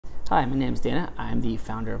Hi, my name is Dana. I'm the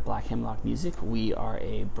founder of Black Hemlock Music. We are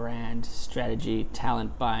a brand strategy,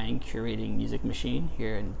 talent buying, curating music machine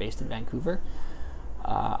based in Vancouver.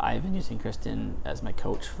 I've been using Kristen as my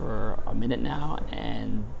coach for a minute now,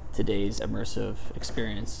 and today's immersive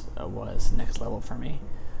experience was next level for me.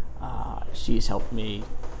 She's helped me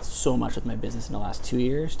so much with my business in the last 2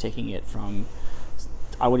 years, taking it from,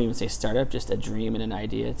 I wouldn't even say startup, just a dream and an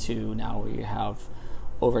idea, to now where you have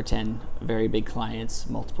over 10 very big clients,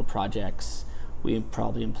 multiple projects. We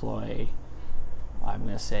probably employ, I'm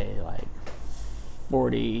going to say, like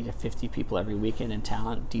 40 to 50 people every weekend in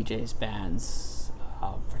talent, DJs, bands,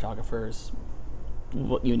 photographers,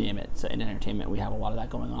 you name it. So in entertainment, we have a lot of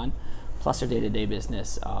that going on, plus our day-to-day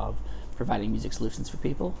business of providing music solutions for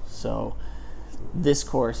people. So this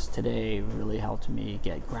course today really helped me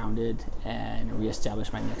get grounded and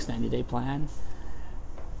reestablish my next 90-day plan.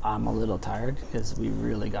 I'm a little tired because we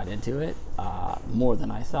really got into it, more than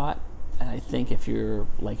I thought. And I think if you're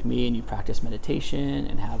like me and you practice meditation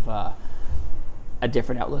and have a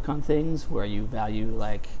different outlook on things, where you value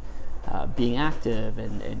being active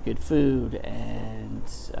and good food and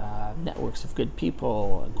networks of good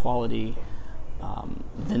people and quality,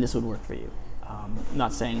 then this would work for you.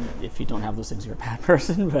 Not saying if you don't have those things you're a bad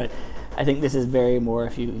person, but I think this is very more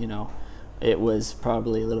if it was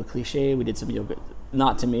probably a little cliche. We did some yoga,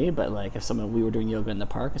 not to me, but like if we were doing yoga in the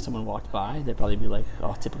park and someone walked by, they'd probably be like,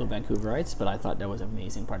 oh, typical Vancouverites. But I thought that was an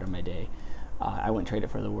amazing part of my day. I wouldn't trade it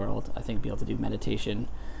for the world. I think be able to do meditation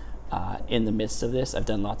in the midst of this. I've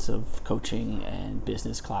done lots of coaching and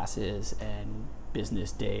business classes and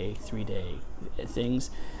business day, 3-day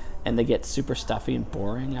things, and they get super stuffy and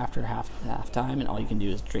boring after half time, and all you can do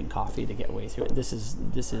is drink coffee to get way through it. This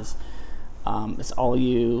is it's all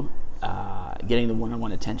you. Getting the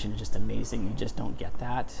one-on-one attention is just amazing. You just don't get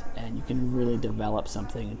that, and you can really develop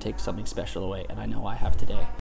something and take something special away, and I know I have today.